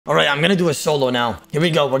All right, I'm gonna do a solo now. Here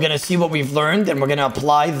we go. We're gonna see what we've learned and we're gonna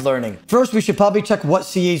apply the learning. First, we should probably check what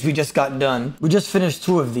CAs we just got done. We just finished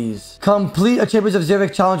 2 of these. Complete a Chambers of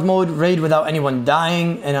Xeric challenge mode raid without anyone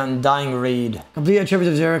dying, and undying raid. Complete a Chambers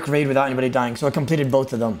of Xeric raid without anybody dying. So I completed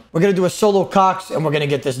both of them. We're gonna do a solo Cox and we're gonna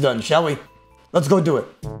get this done, shall we? Let's go do it.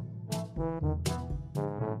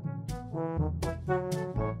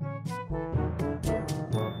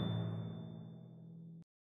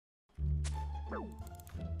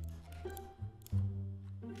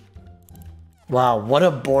 Wow, what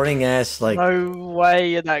a boring ass, like... No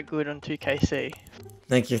way you're that good on 2KC.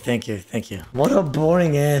 Thank you, thank you, thank you. What a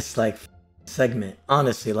boring ass, like, segment.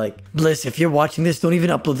 Honestly, like, Bliss, if you're watching this, don't even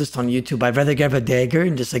upload this on YouTube. I'd rather grab a dagger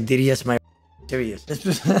and just, like, DDS my serious. This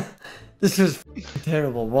was... this was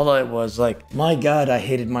terrible. Well, it was, like, my god, I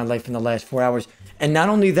hated my life in the last 4 hours. And not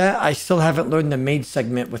only that, I still haven't learned the maid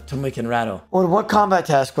segment with Tumik and Ratto. Or what combat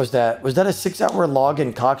task was that? Was that a 6-hour log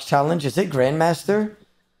and Cox challenge? Is it Grandmaster?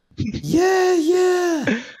 Yeah.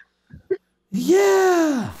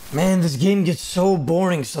 Man, this game gets so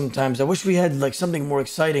boring sometimes. I wish we had like something more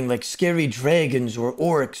exciting, like scary dragons or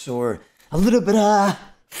orcs or a little bit of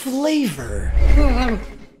flavor.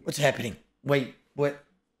 What's happening? Wait.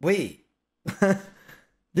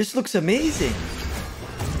 This looks amazing.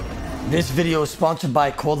 This video is sponsored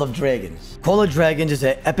by Call of Dragons. Call of Dragons is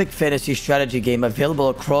an epic fantasy strategy game available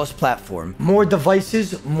across platform. More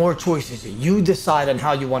devices, more choices. You decide on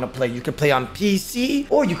how you want to play. You can play on PC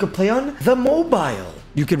or you can play on the mobile.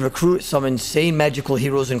 You can recruit some insane magical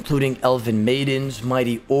heroes including elven maidens,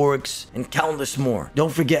 mighty orcs, and countless more.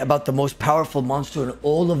 Don't forget about the most powerful monster in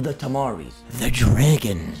all of the Tamaris, the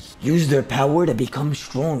dragons. Use their power to become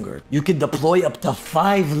stronger. You can deploy up to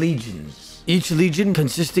 5 legions. Each legion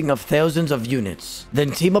consisting of thousands of units. Then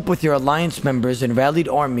team up with your alliance members and rallied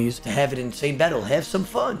armies to have an insane battle. Have some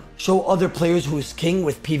fun. Show other players who is king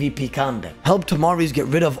with PvP combat. Help Tamaris get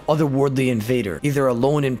rid of otherworldly invader, either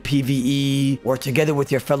alone in PvE or together with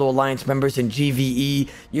your fellow alliance members in GvE.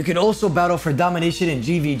 You can also battle for domination in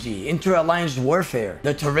GvG, inter-alliance warfare.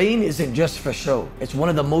 The terrain isn't just for show. It's one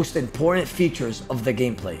of the most important features of the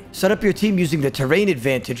gameplay. Set up your team using the terrain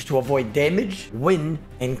advantage to avoid damage, win,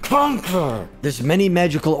 and conquer. There's many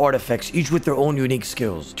magical artifacts, each with their own unique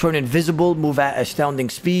skills. Turn invisible, move at astounding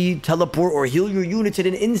speed, teleport, or heal your units in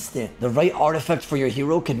an instant. The right artifact for your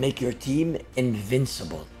hero can make your team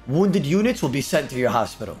invincible. Wounded units will be sent to your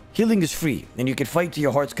hospital. Healing is free, and you can fight to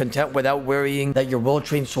your heart's content without worrying that your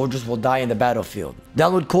well-trained soldiers will die in the battlefield.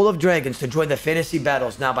 Download Call of Dragons to join the fantasy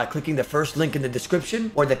battles now by clicking the first link in the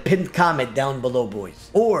description or the pinned comment down below, boys.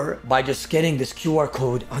 Or by just scanning this QR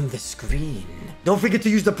code on the screen. Don't forget to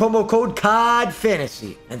use the promo code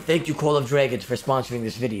CODFANTASY. And thank you, Call of Dragons, for sponsoring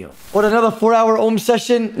this video. What, another 4-hour Ohm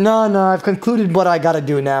session? No, I've concluded what I gotta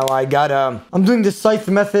do now. I'm doing the Scythe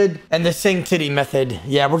method and the Sang Titty method.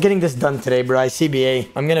 Yeah, we're getting this done today, bro. CBA.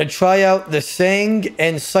 I'm gonna try out the Sang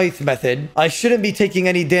and Scythe method. I shouldn't be taking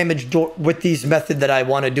any damage with these method that I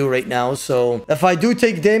want to do right now. So if I do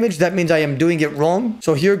take damage, that means I am doing it wrong.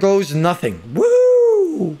 So here goes nothing. Woo!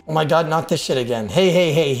 Oh my god, not this shit again.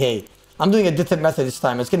 Hey. I'm doing a different method this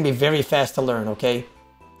time. It's gonna be very fast to learn, okay?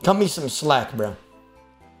 Cut me some slack, bro.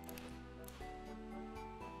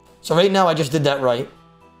 So right now, I just did that right.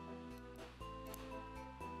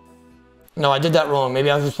 No, I did that wrong.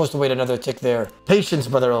 Maybe I was supposed to wait another tick there. Patience,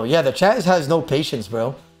 brother. Oh, yeah, the chat has no patience,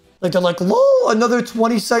 bro. Like, they're like, lol, another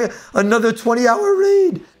 20-hour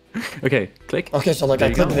raid. Okay, click. Okay, so like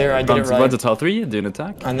I clicked there, I did it right. Run to tile 3, do an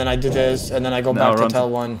attack. And then I do this, and then I go back to tile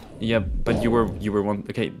 1. Yeah, but you were one.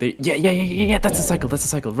 Okay, yeah. That's a cycle.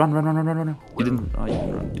 Run. You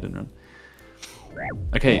didn't run.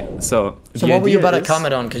 Okay, so. So what were you about to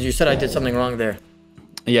comment on? Because you said I did something wrong there.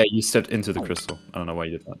 Yeah, you stepped into the crystal. I don't know why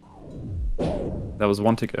you did that. That was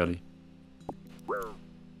 1 tick early.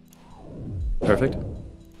 Perfect.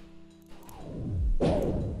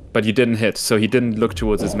 But you didn't hit, so he didn't look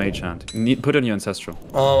towards his mage hand. Put on your ancestral.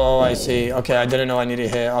 Oh, I see. Okay, I didn't know I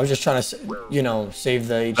needed to hit. I was just trying to, you know, save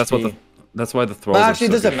the HP. That's why the thralls. Well, actually,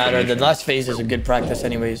 it doesn't matter. The last phase is a good practice,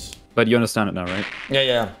 anyways. But you understand it now, right?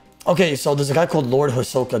 Yeah. Okay, so there's a guy called Lord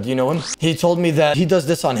Hisoka. Do you know him? He told me that he does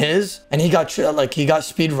this on his, and he got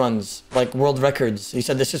speed runs, like world records. He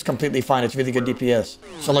said this is completely fine. It's really good DPS.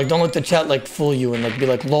 So like, don't let the chat like fool you and like be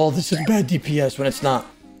like, lol, this is bad DPS when it's not,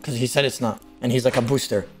 because he said it's not, and he's like a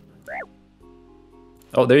booster.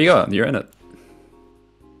 Oh, there you go. You're in it.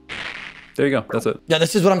 There you go. That's it. Yeah,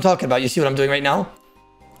 this is what I'm talking about. You see what I'm doing right now?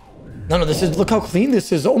 No, this is, look how clean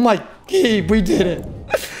this is. Oh my, Gabe, we did it.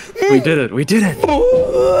 We did it.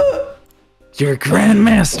 You're a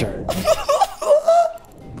grandmaster.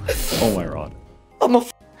 Oh my god. I'm a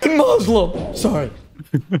f***ing Muslim. Sorry.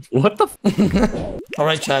 What the? All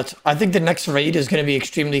right, chat. I think the next raid is going to be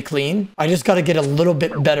extremely clean. I just got to get a little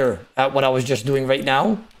bit better at what I was just doing right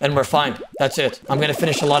now, and we're fine. That's it. I'm going to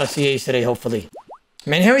finish a lot of CAs today, hopefully.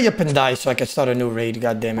 Man, hurry up and die so I can start a new raid,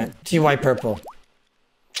 God damn it. TY Purple.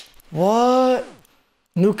 What?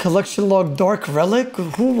 New collection log Dark Relic?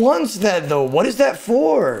 Who wants that, though? What is that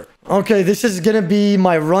for? Okay, this is going to be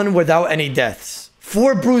my run without any deaths.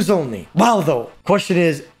 4 brews only. Wow, though. Question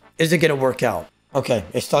is it going to work out? Okay,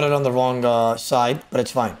 it started on the wrong side, but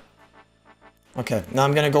it's fine. Okay, now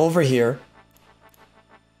I'm going to go over here.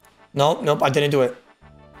 Nope, I didn't do it.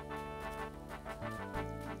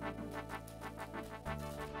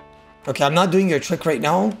 Okay, I'm not doing your trick right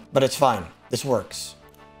now, but it's fine. This works.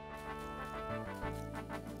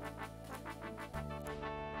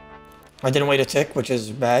 I didn't wait a tick, which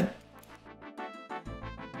is bad.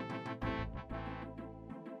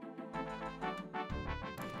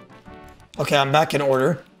 Okay, I'm back in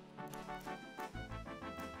order.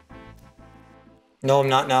 No, I'm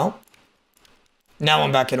not now. Now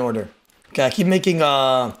I'm back in order. Okay, I keep making,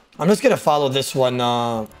 I'm just gonna follow this one,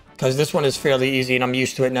 because this one is fairly easy and I'm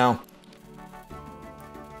used to it now.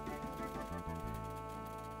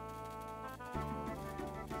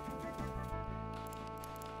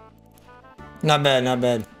 Not bad, not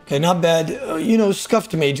bad. Okay, not bad. You know,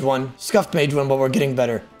 scuffed mage one, but we're getting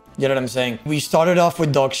better. You know what I'm saying? We started off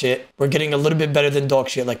with dog shit. We're getting a little bit better than dog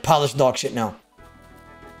shit, like polished dog shit now.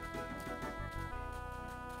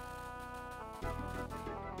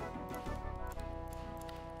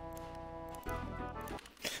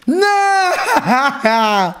 No!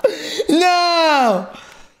 No!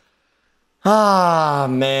 Ah,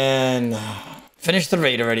 man. Finish the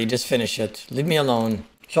raid already. Just finish it. Leave me alone.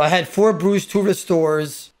 So I had 4 brews, 2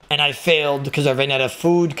 restores, and I failed because I ran out of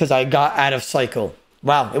food because I got out of cycle.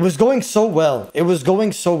 Wow, it was going so well. It was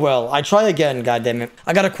going so well. I try again, goddammit.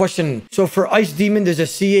 I got a question. So for Ice Demon, there's a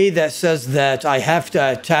CA that says that I have to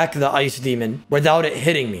attack the Ice Demon without it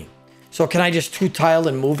hitting me. So can I just 2-tile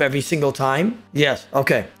and move every single time? Yes,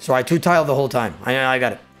 okay. So I 2-tile the whole time. I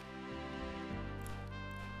got it.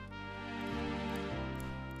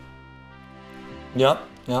 Yep.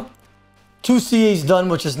 2 CAs done,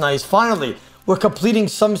 which is nice. Finally, we're completing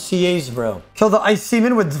some CAs, bro. Kill the Ice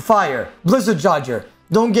Demon with fire. Blizzard Dodger.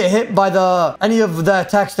 Don't get hit by any of the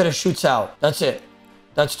attacks that it shoots out. That's it.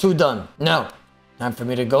 That's 2 done. Now, time for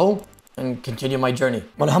me to go and continue my journey.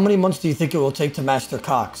 But how many months do you think it will take to master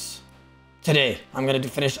Cox? Today, I'm gonna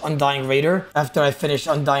finish Undying Raider. After I finish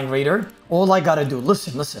Undying Raider, all I gotta do,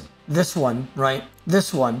 listen. This one, right?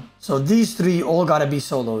 This one. So these 3 all gotta be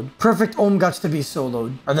soloed. Perfect Ohm got to be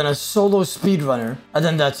soloed. And then a solo speedrunner. And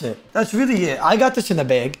then that's it. That's really it. I got this in the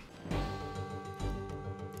bag.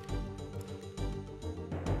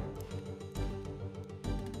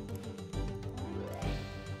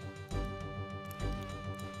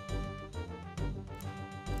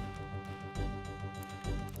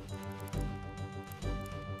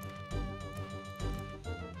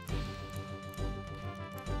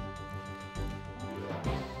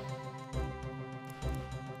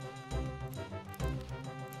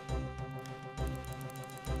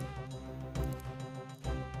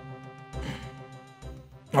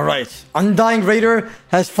 Alright, Undying Raider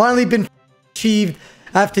has finally been achieved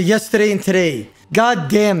after yesterday and today. God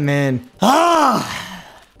damn, man.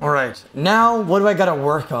 Alright, now what do I gotta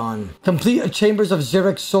work on? Complete a Chambers of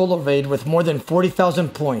Xeric solo raid with more than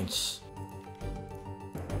 40,000 points.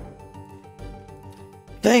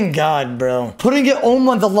 Thank God, bro. Putting it home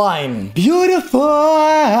on the line. Beautiful!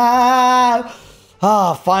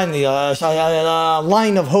 Finally, a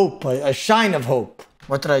line of hope, a shine of hope.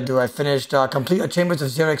 What did I do? I finished complete a Chambers of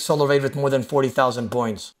Xeric solo raid with more than 40,000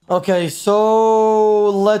 points. Okay, so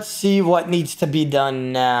let's see what needs to be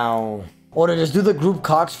done now. Or to just do the group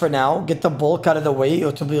Cox for now, get the bulk out of the way,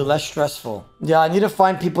 it'll be less stressful. Yeah, I need to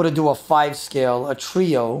find people to do a 5 scale, a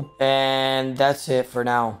trio, and that's it for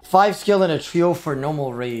now. 5 scale and a trio for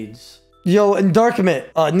normal raids. Yo, in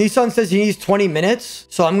Darkmit, Nissan says he needs 20 minutes,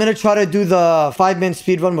 so I'm gonna try to do the 5-minute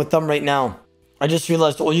speedrun with them right now. I just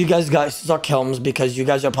realized, oh, you guys got suck helms because you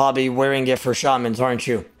guys are probably wearing it for shamans, aren't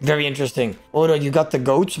you? Very interesting. Oda, you got the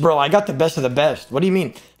goats? Bro, I got the best of the best. What do you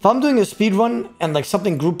mean? If I'm doing a speed run and like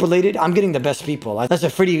something group related, I'm getting the best people. That's a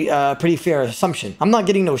pretty fair assumption. I'm not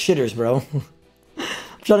getting no shitters, bro. I'm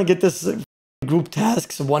trying to get this group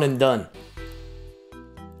tasks one and done.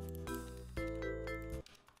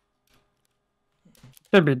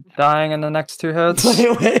 Should be dying in the next 2 hits.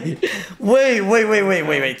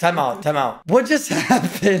 Wait. Time out. What just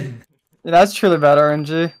happened? Yeah, that's truly bad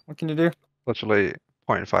RNG. What can you do? Literally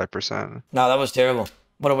 0.5%. No, that was terrible.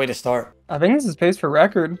 What a way to start. I think this is pace for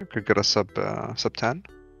record. Could get a sub 10.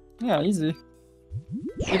 Yeah, easy.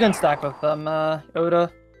 You can stack with them,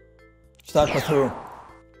 Oda. Stack with who?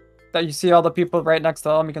 That you see all the people right next to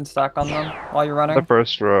them, you can stack on them while you're running. The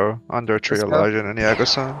first row, under Tree Let's go. Elijah and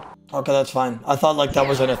Iago-san. Okay, that's fine. I thought like that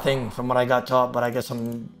wasn't a thing from what I got taught, but I guess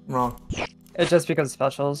I'm wrong. It's just because of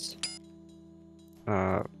specials.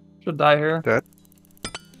 Should die here. Dead.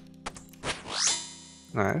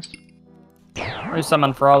 Nice. Or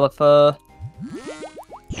summon for all with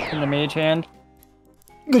in the mage hand.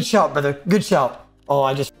 Good shout, brother. Good shout. Oh,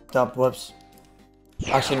 I just f***ed up. Whoops.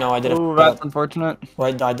 Actually, no, I didn't. Ooh, f*** it that's up. unfortunate. Well,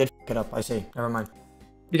 I did f*** it up. I see. Never mind.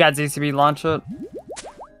 You got ZCB launch it.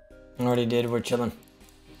 I already did. We're chilling.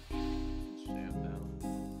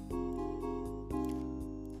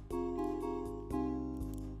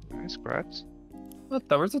 Nice, Grats. What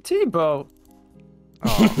the? Where's the T-boat?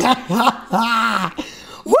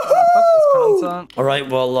 Woohoo! All right,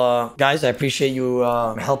 well, guys, I appreciate you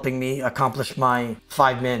helping me accomplish my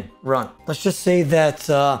 5-man run. Let's just say that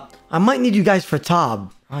I might need you guys for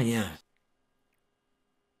Tob. Oh, yeah.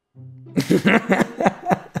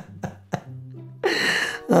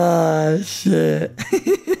 Ah, shit.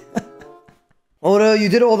 Oda, you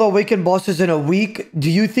did all the awakened bosses in a week. Do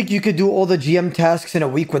you think you could do all the GM tasks in a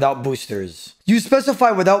week without boosters? You specify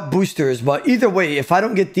without boosters, but either way, if I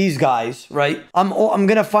don't get these guys, right, I'm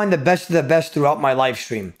gonna find the best of the best throughout my live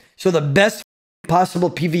stream. So the best possible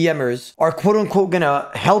PVMers are quote-unquote gonna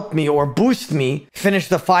help me or boost me finish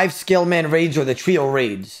the 5 scale man raids or the trio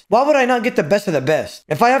raids. Why would I not get the best of the best?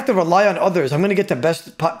 If I have to rely on others, I'm gonna get the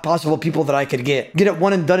best possible people that I could get. Get it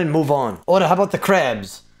one and done and move on. Oda, how about the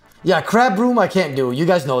crabs? Yeah, crab room I can't do. You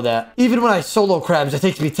guys know that. Even when I solo crabs, it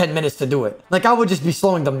takes me 10 minutes to do it. Like, I would just be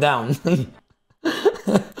slowing them down.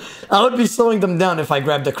 I would be slowing them down if I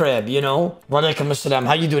grabbed a crab, you know? Walaikum assalam.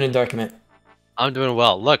 How you doing in Darkman? I'm doing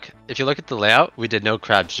well. Look, if you look at the layout, we did no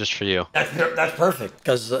crabs just for you. That's perfect,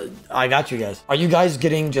 because I got you guys. Are you guys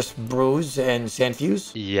getting just brews and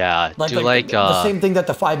sandfuse? Yeah, the same thing that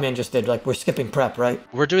the 5-man just did. Like, we're skipping prep, right?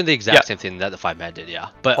 We're doing the exact same thing that the 5-man did, yeah.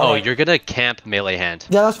 But Alright. you're gonna camp melee hand.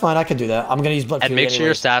 Yeah, that's fine. I can do that. I'm gonna use blood And fury make sure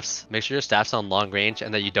your anyways. staff's on long range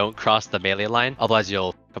and that you don't cross the melee line, otherwise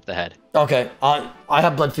you'll f up the head. Okay, I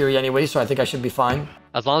have blood fury anyway, so I think I should be fine.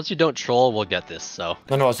 As long as you don't troll, we'll get this, so.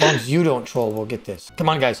 No, as long as you don't troll, we'll get this. Come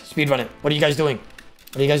on, guys. Speed run it. What are you guys doing?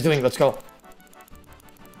 What are you guys doing? Let's go.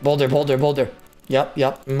 Boulder, boulder, boulder.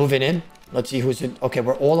 Yep. Moving in. Let's see who's in. Okay,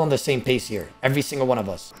 we're all on the same pace here. Every single one of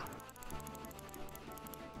us.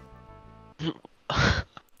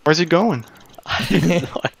 Where's he going?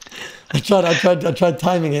 I tried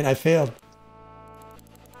timing it. I failed.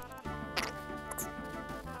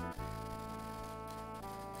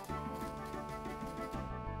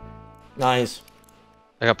 Nice.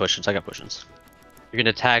 I got potions. You're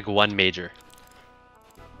gonna tag one major.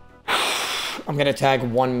 I'm gonna tag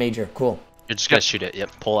one major. Cool. You're just gonna shoot it.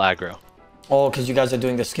 Yep, pull aggro. Oh, because you guys are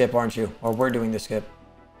doing the skip, aren't you? Or we're doing the skip.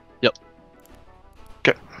 Yep.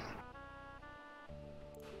 Okay.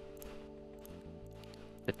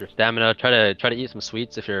 Hit your stamina. Try to eat some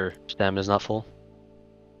sweets if your stamina's not full.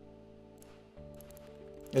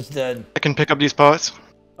 It's dead. I can pick up these pots.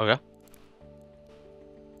 Okay.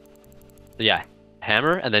 So yeah,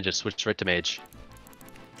 hammer and then just switch straight to mage.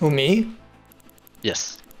 Who, me?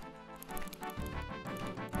 Yes.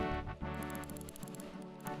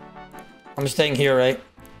 I'm staying here, right?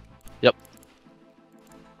 Yep.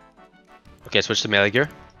 Okay, switch to melee gear.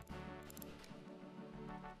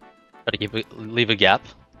 Try to leave a gap.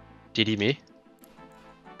 DD me.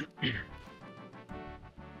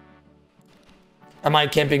 Am I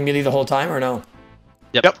camping melee the whole time or no?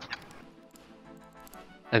 Yep.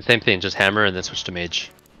 And same thing, just hammer and then switch to mage.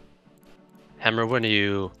 Hammer when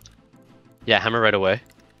you... Yeah, hammer right away.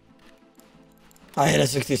 I hit a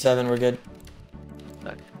 67, we're good.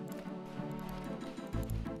 Nice.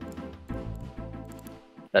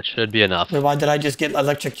 That should be enough. Wait, why did I just get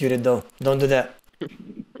electrocuted though? Don't do that.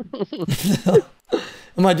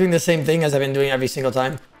 Am I doing the same thing as I've been doing every single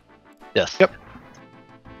time? Yes. Yep.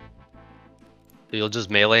 So you'll just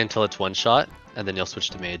melee until it's one shot, and then you'll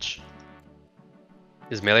switch to mage.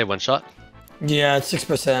 Is melee one shot? Yeah, it's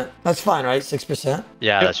 6%. That's fine, right? 6%?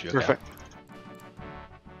 Yeah, Yep, that should be okay. perfect.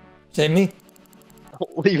 Save me?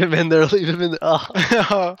 Leave him in there, leave him in there.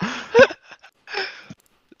 Oh.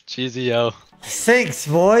 Cheesy, yo. Thanks,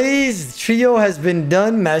 boys. Trio has been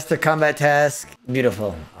done. Master combat task.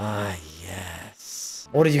 Beautiful. Ah, yes.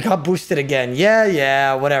 What did you got boosted again?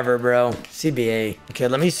 Yeah, whatever, bro. CBA. Okay,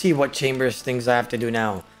 let me see what chambers things I have to do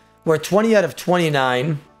now. We're 20 out of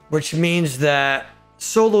 29, which means that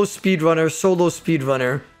solo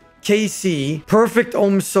speedrunner, KC, Perfect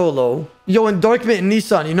Ohm Solo. Yo, and Darkmit and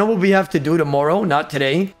Nissan, you know what we have to do tomorrow? Not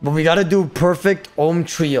today, but we gotta do Perfect Ohm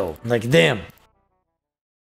Trio. Like, damn.